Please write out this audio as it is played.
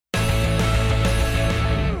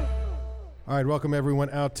All right, welcome everyone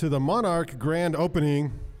out to the Monarch grand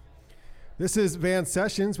opening. This is Van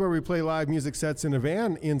Sessions, where we play live music sets in a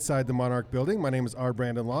van inside the Monarch building. My name is R.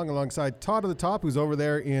 Brandon Long, alongside Todd at the top, who's over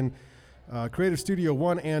there in Creative Studio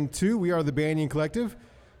 1 and 2. We are the Banyan Collective.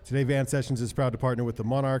 Today, Van Sessions is proud to partner with the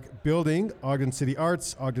Monarch building, Ogden City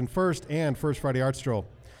Arts, Ogden First, and First Friday Art Stroll.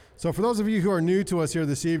 So for those of you who are new to us here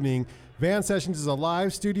this evening, Van Sessions is a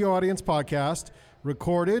live studio audience podcast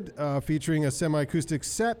recorded featuring a semi-acoustic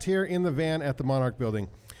set here in the van at the Monarch building.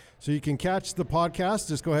 So you can catch the podcast.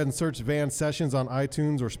 Just go ahead and search Van Sessions on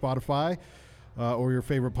iTunes or Spotify or your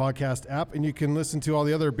favorite podcast app. And you can listen to all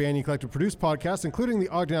the other Banyan Collective produced podcasts, including the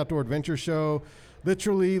Ogden Outdoor Adventure Show,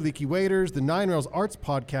 Literally, Leaky Waders, the Nine Rails Arts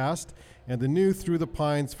Podcast, and the new Through the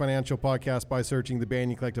Pines Financial Podcast by searching the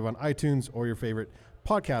Banyan Collective on iTunes or your favorite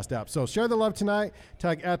podcast app. So share the love tonight.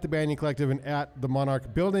 Tag at the Banyan Collective and at the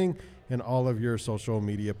Monarch building in all of your social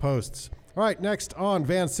media posts. All right, next on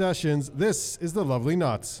Van Sessions, this is the lovely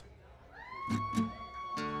Noughts.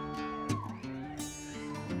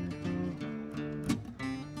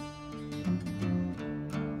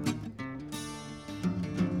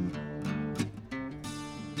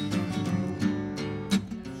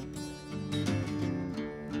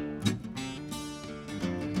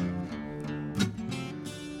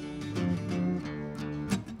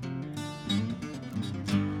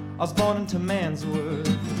 I was born into man's world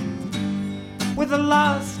with a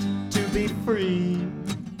lust to be free.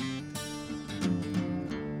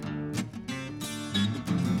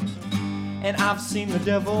 And I've seen the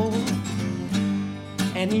devil,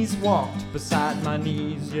 and he's walked beside my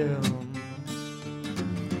knees, yeah.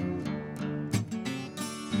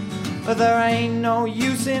 But there ain't no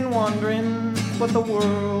use in wondering what the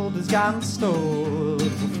world has got in store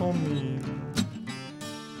for me.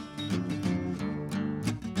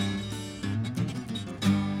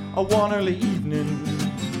 A warm early evening,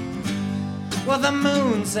 with the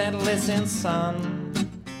moon set listen sun.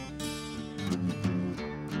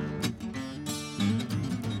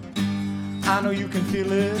 I know you can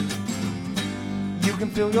feel it. You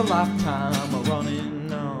can feel your lifetime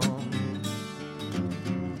running on.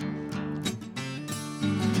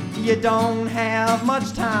 You don't have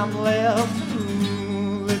much time left.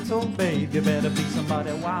 Ooh, little babe, you better be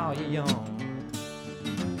somebody while you're young.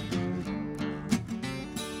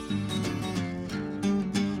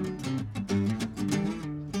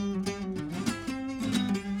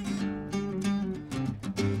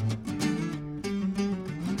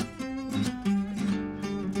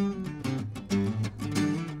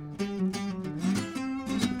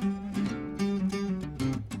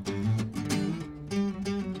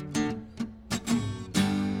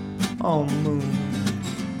 Oh, moon,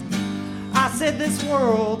 I said this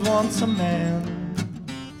world wants a man,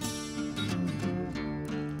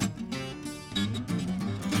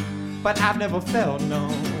 but I've never felt no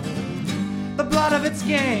the blood of its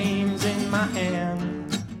games in my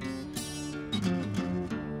hand.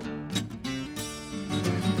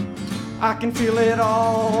 I can feel it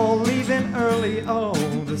all leaving early. Oh,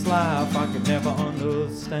 this life I could never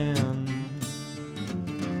understand.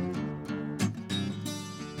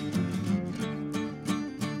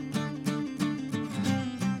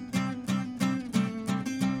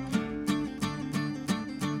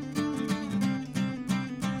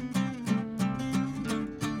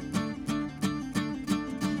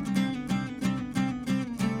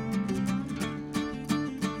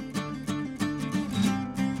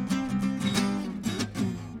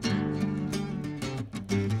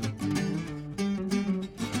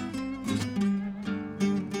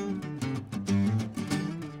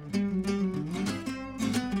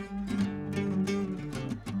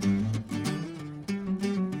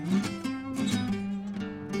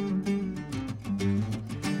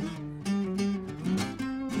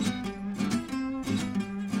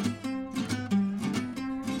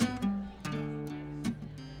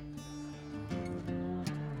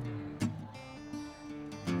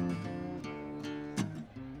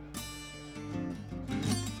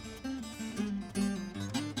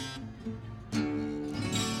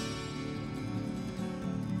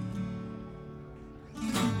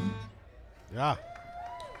 Yeah,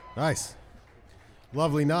 nice.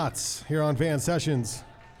 Lovely Noughts here on Van Sessions.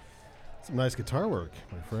 Some nice guitar work,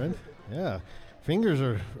 my friend. Yeah, fingers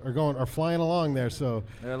are flying along there. So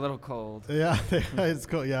they're a little cold. Yeah, it's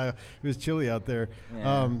cold. Yeah, it was chilly out there.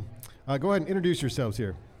 Yeah. Go ahead and introduce yourselves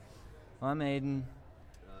here. Well, I'm Aiden.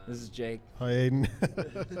 This is Jake. Hi,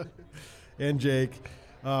 Aiden. And Jake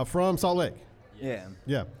from Salt Lake. Yeah.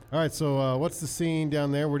 Yeah. All right. So what's the scene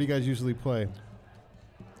down there? Where do you guys usually play?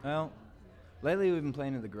 Well, lately we've been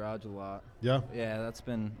playing in the garage a lot. Yeah? Yeah,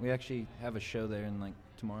 we actually have a show there in,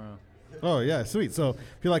 tomorrow. Oh, yeah, sweet. So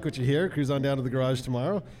if you like what you hear, cruise on down to the garage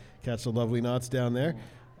tomorrow. Catch the lovely Noughts down there.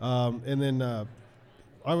 And then I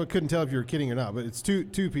couldn't tell if you were kidding or not, but it's two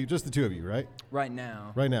people, just the two of you, right? Right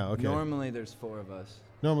now. Right now, okay. Normally there's 4 of us.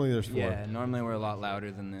 Normally there's 4. Yeah, normally we're a lot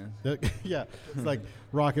louder than this. Yeah, it's like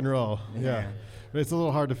rock and roll. Yeah. But it's a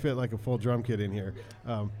little hard to fit like a full drum kit in here.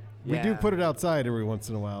 We do put it outside every once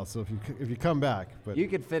in a while, so if you come back. But you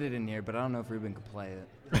could fit it in here, but I don't know if Ruben could play it.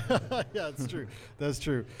 Yeah, that's true. That's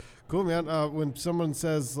true. Cool, man. When someone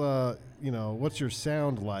says, what's your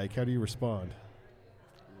sound like, how do you respond?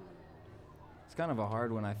 It's kind of a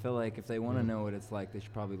hard one. I feel like if they want to know what it's like, they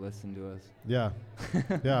should probably listen to us. Yeah.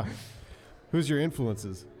 Yeah. Who's your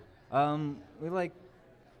influences? We like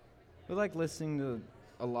listening to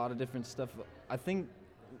a lot of different stuff. I think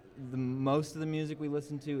most of the music we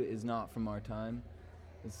listen to is not from our time.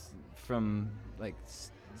 It's from like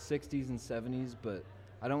 60s and 70s, but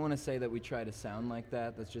I don't want to say that we try to sound like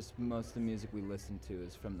that. That's just most of the music we listen to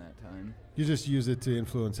is from that time. You just use it to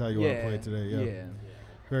influence how you want to play today. Yeah.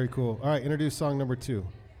 Very cool. All right, introduce song number 2.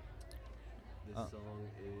 This song is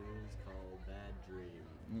called Bad Dream.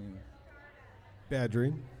 Bad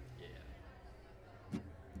Dream.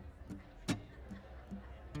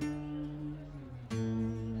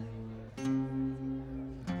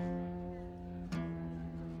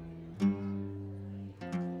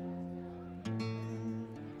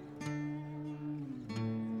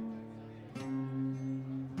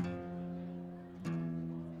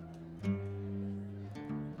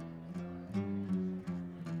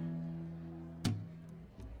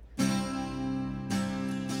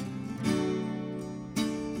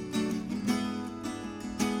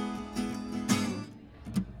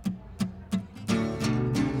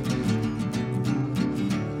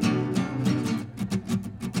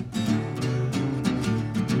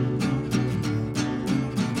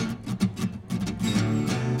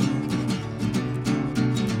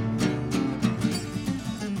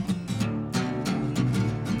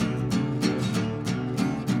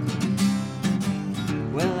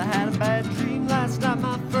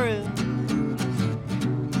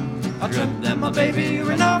 Baby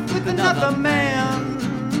ran off with another man.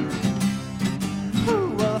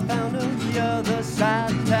 Ooh, well, I found her the other side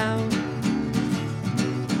of town.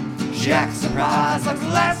 She acts surprised like the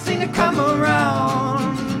last thing to come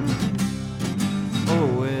around. Oh,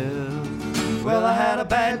 well, I had a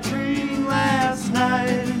bad dream last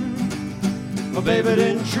night. My baby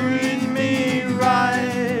didn't treat me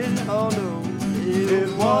right. Oh, no, it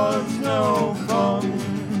was no fun.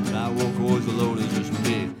 But I woke always alone, it's just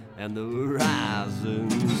me and the rising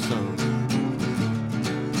sun.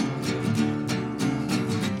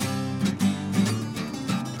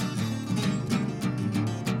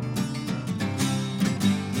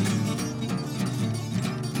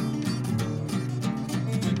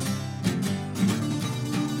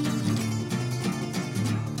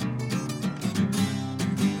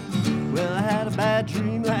 Well, I had a bad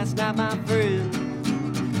dream last night, my friend.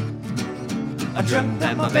 I dreamt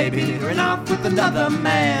that my baby ran off with another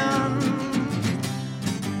man.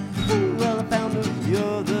 Ooh, well, I found her the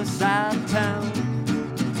other side of town.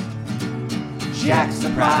 She acts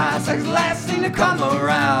surprised like the last thing to come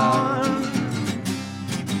around.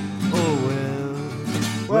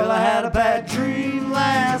 Oh, well, I had a bad dream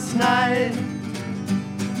last night.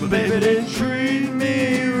 My baby didn't treat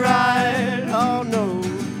me right. Oh, no,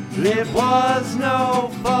 it was no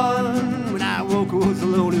fun. When I woke, I was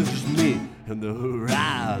alone, it was just me and the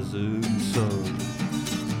rising sun.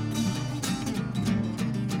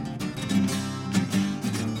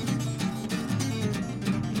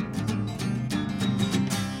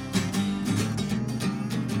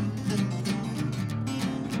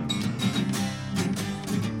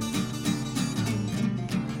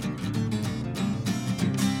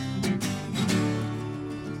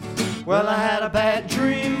 Well, I had a bad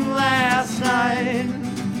dream last night.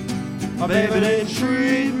 My baby didn't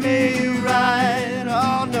treat me right.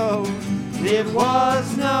 Oh no, it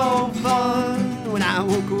was no fun. When I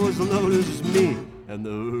woke, I was alone, it was just me and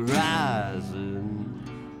the rising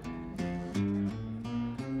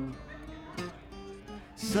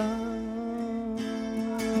sun.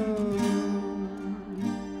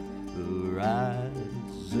 The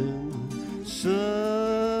rising sun.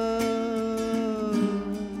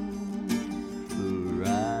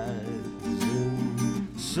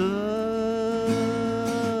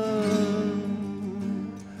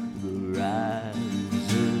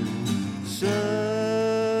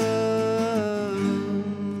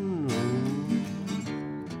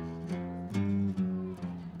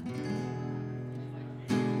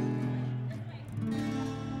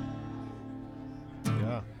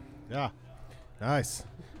 Yeah. Nice.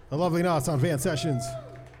 The lovely Noughts on Van Sessions.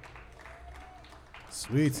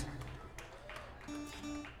 Sweet.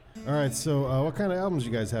 All right, so what kind of albums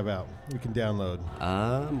you guys have out we can download?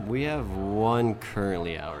 We have one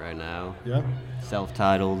currently out right now. Yeah?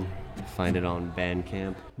 Self-titled. Find it on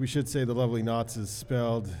Bandcamp. We should say the lovely Noughts is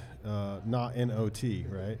spelled not N-O-T,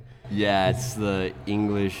 right? Yeah, it's the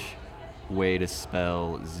English way to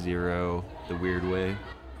spell zero, the weird way.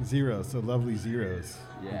 Zero, so lovely zeros.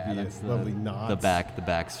 Yeah, would be that's lovely Noughts. the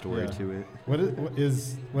backstory to it. What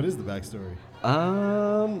is the backstory?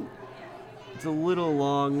 It's a little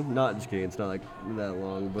long. Not just kidding. It's not like that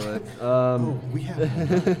long, but We have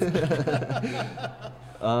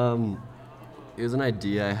it was an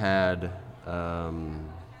idea I had. I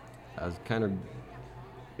was kind of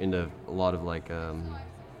into a lot of like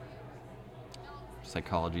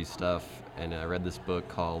psychology stuff, and I read this book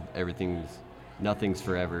called Nothing's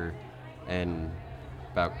Forever, and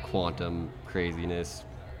about quantum craziness.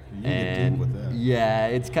 You get deep with that. Yeah,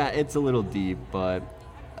 it's a little deep, but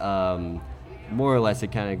more or less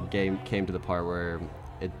it kind of came to the part where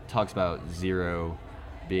it talks about zero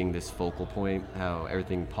being this focal point, how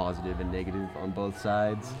everything positive and negative on both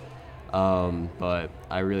sides. But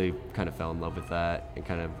I really kind of fell in love with that and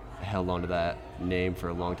kind of held on to that name for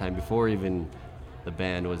a long time before even the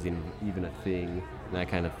band was even a thing. And I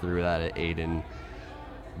kind of threw that at Aiden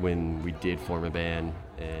when we did form a band.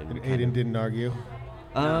 And Aiden didn't argue?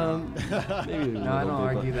 Maybe No, I don't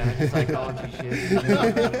argue that psychology shit.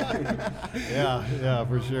 Yeah,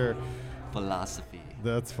 for sure. Philosophy.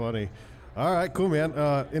 That's funny. All right, cool, man.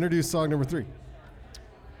 Introduce song number 3.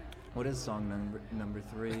 What is song number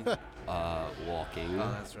 3? Walking.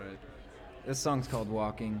 Oh, that's right. This song's called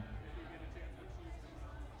Walking.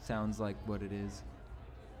 Sounds like what it is.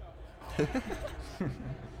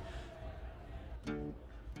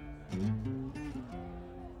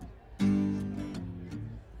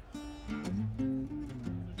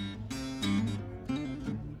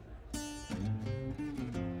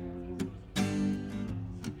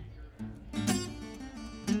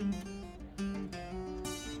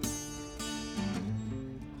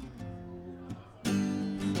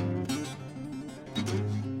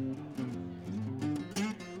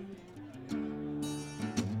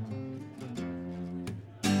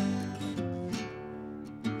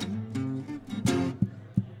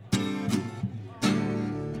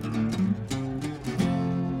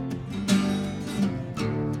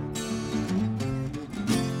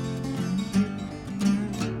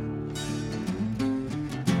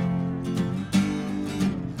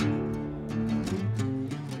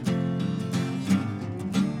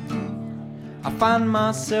 Find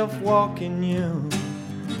myself walking you,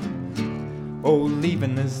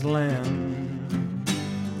 leaving this land.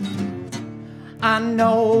 I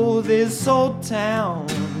know this old town,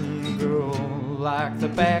 girl, like the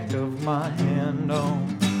back of my hand.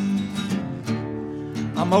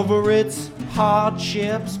 I'm over its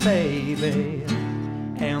hardships, baby,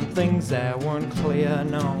 and things that weren't clear,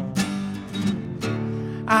 no.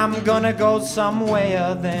 I'm gonna go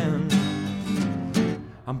somewhere then,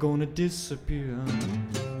 I'm gonna disappear.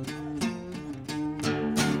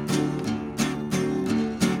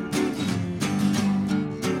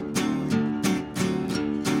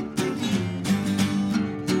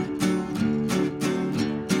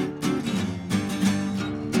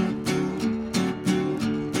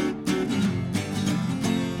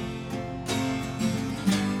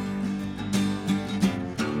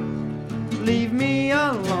 Leave me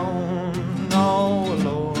alone, oh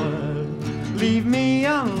Lord. Leave me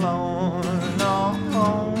alone,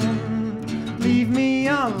 oh. Leave me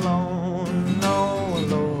alone, oh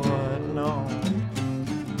Lord, no.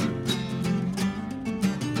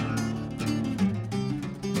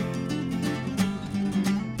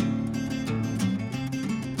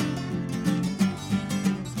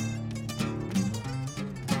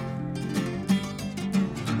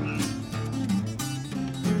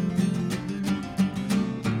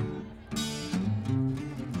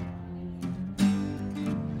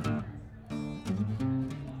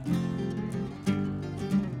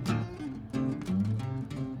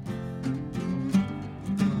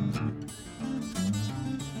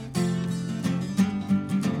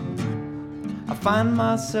 Find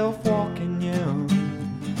myself walking you,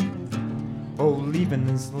 leaving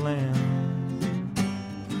this land.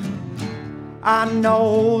 I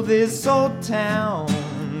know this old town,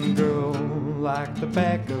 girl, like the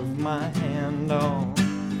back of my hand.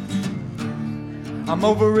 I'm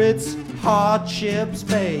over its hardships,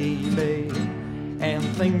 baby, and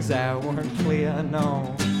things that weren't clear,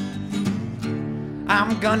 no.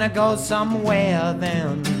 I'm gonna go somewhere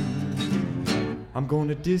then, I'm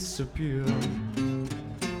gonna disappear.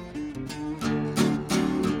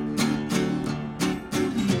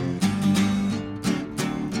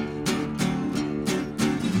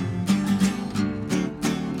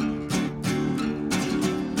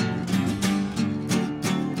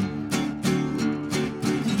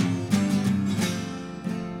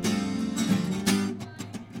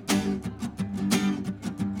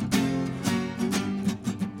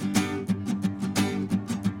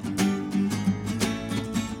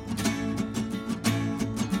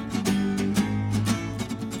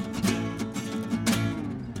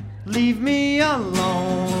 leave me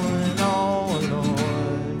alone, oh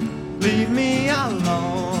Lord. Leave me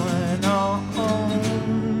alone, oh,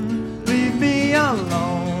 leave me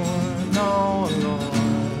alone, oh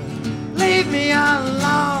Lord. Leave me alone,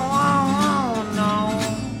 oh, no.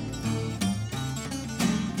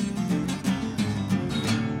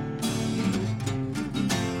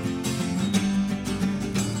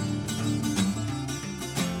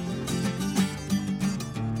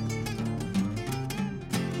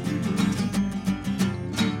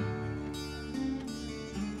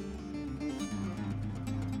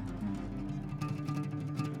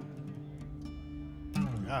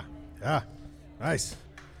 Yeah, nice.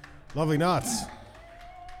 Lovely Noughts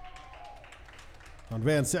on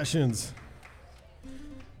Van Sessions.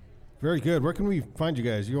 Very good. Where can we find you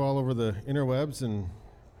guys? You all over the interwebs and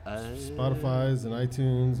Spotify's and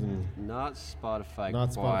iTunes and Not Spotify.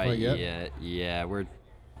 Not quite Spotify yet? Yeah, we're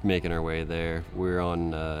making our way there. We're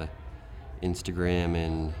on Instagram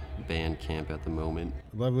and Bandcamp at the moment.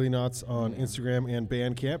 Lovely Noughts on Instagram and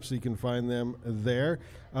Bandcamp, so you can find them there.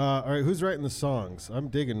 All right, who's writing the songs? I'm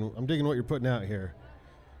digging what you're putting out here.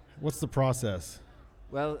 What's the process?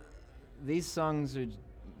 Well, these songs are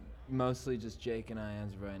mostly just Jake and I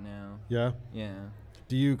as of right now. Yeah. Yeah.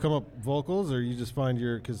 Do you come up vocals, or you just find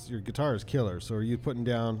because your guitar is killer? So are you putting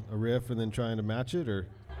down a riff and then trying to match it, or?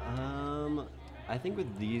 I think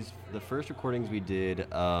with the first recordings we did,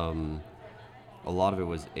 a lot of it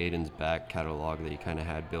was Aiden's back catalog that he kind of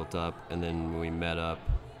had built up, and then when we met up,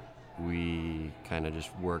 we kind of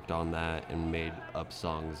just worked on that and made up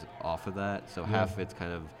songs off of that. So half of it's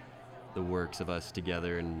kind of the works of us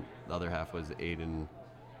together, and the other half was Aiden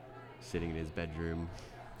sitting in his bedroom,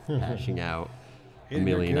 hashing out a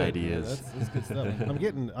million ideas. Yeah, that's good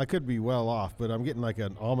stuff. I could be well off, but I'm getting like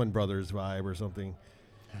an Allman Brothers vibe or something.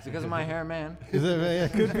 It's because of my hair, man. Is it? Yeah,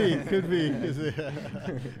 could be. This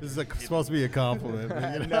is supposed to be a compliment.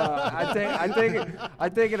 But, No, I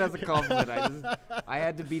take it as a compliment. I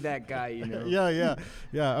had to be that guy, you know.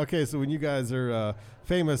 Yeah. Okay, so when you guys are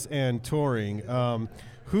famous and touring,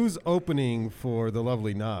 who's opening for the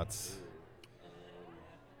Lovely Noughts?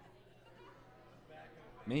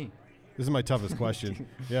 Me. This is my toughest question.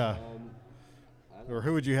 Yeah. Or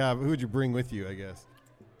who would you bring with you, I guess?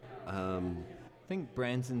 I think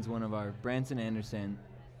Branson Anderson.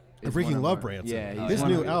 I freaking love Branson. Yeah, this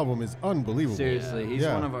new album is unbelievable. Seriously, he's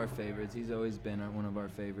one of our favorites. He's always been one of our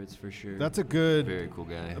favorites for sure. That's a good, very cool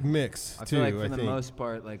guy mix I too. feel like for the most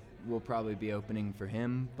part, like we'll probably be opening for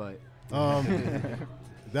him, but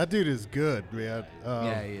that dude is good, man.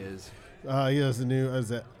 yeah, he is. He has a new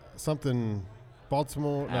something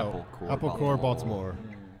Baltimore. Apple Core Baltimore.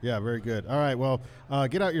 Yeah, very good. All right, well,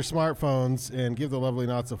 get out your smartphones and give the Lovely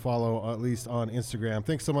Noughts a follow, at least on Instagram.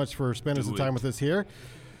 Thanks so much for spending some time with us here.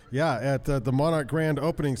 Yeah, at the Monarch Grand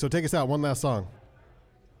Opening. So take us out. One last song.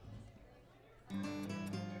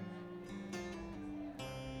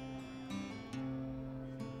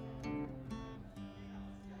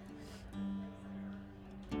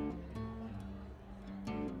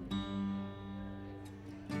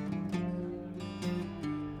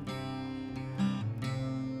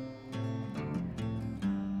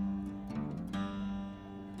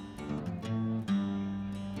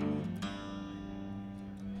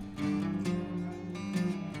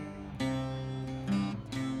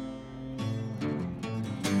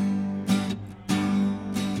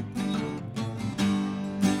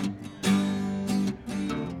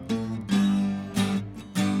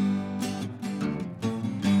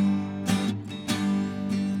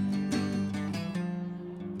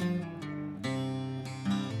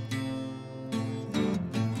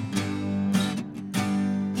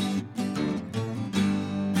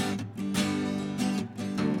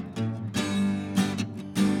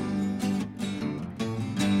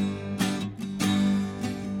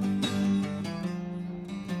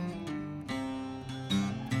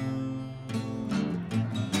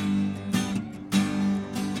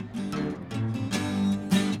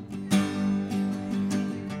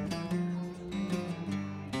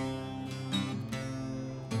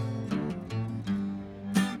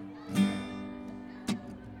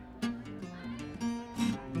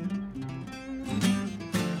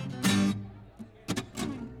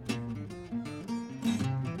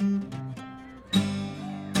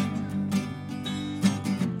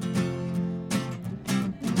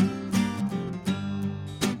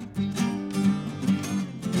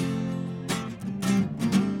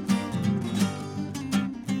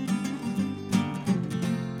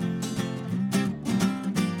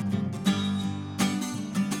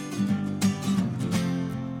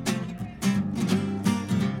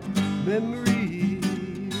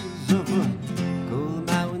 Memories of a cold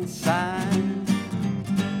mountainside.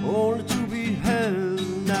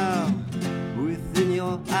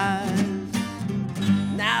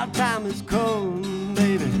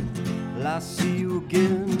 see you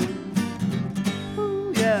again.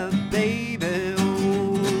 Ooh, yeah, baby,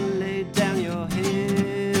 oh, lay down your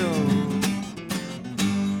head. Oh.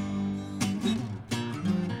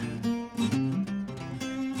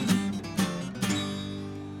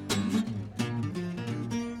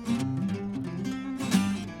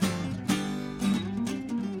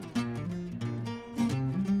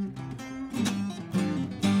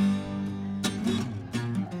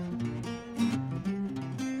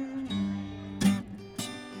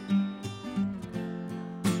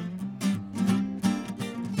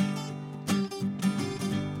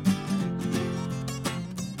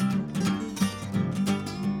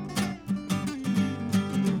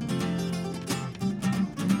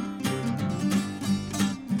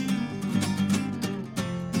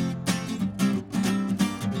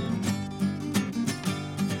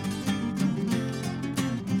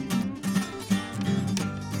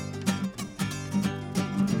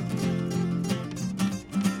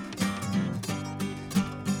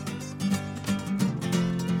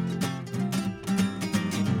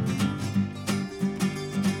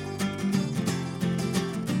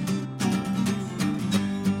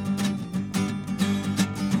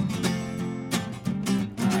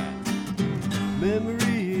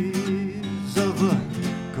 Memories of a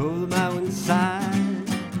cold mountainside,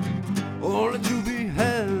 only to be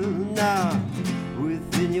held now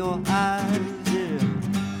within your eyes. Yeah.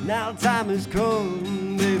 Now time has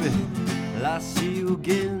come, baby, I see you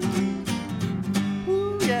again.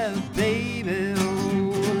 Ooh, yeah, baby,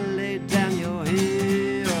 oh, lay down your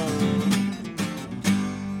head. Oh.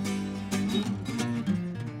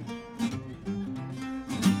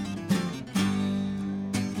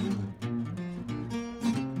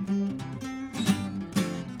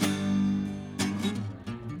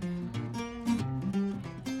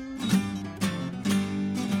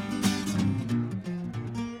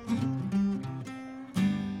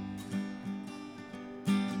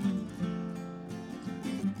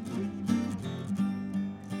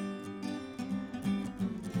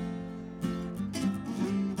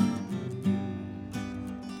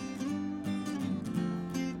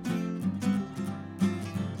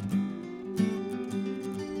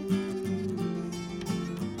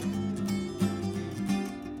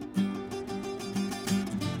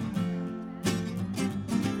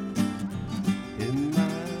 In my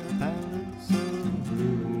palace of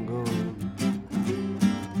blue and gold,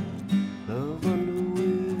 love under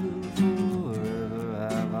will forever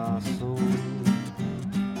have our soul.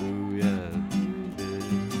 Ooh, yeah, baby,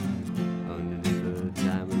 underneath the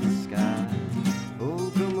diamond sky.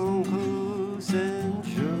 Oh, come on close and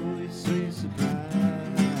show your sweet surprise.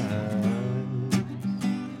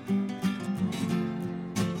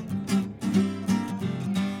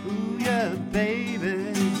 Ooh, yeah, baby,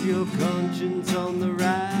 your conscience on the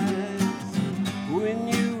rise. When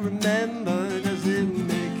you remember, does it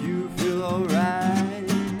make you feel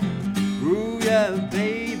alright? Ooh, yeah,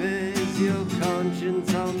 baby, is your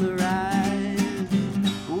conscience on the rise?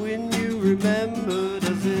 When you remember,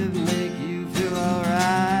 does it make you feel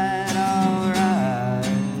alright? Alright.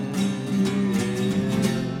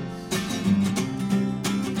 Yes.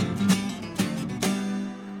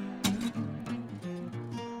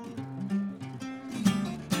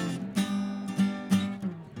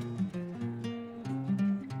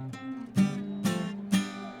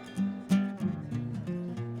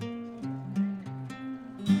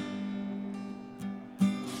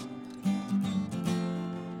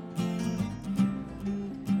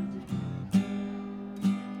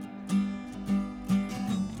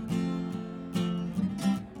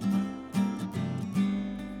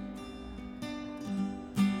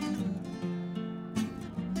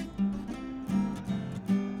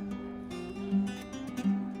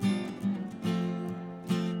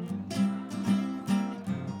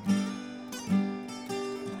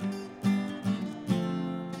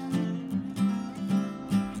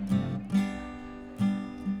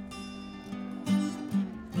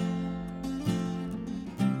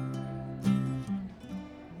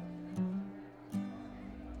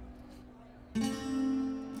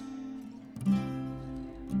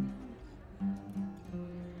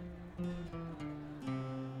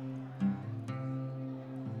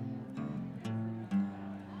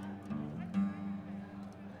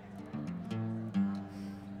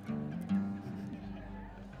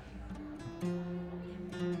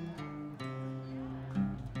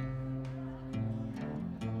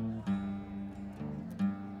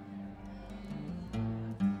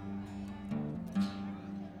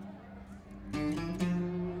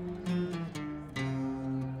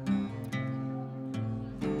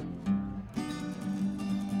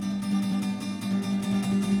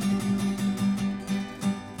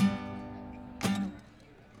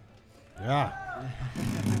 Ah.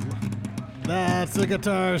 That's the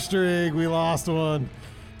guitar string. We lost one.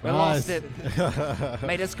 We lost it.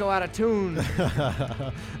 Made us go out of tune.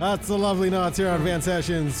 That's the lovely Noughts here on Van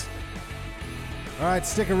Sessions. All right,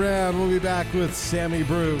 stick around. We'll be back with Sammy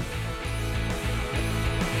Brew.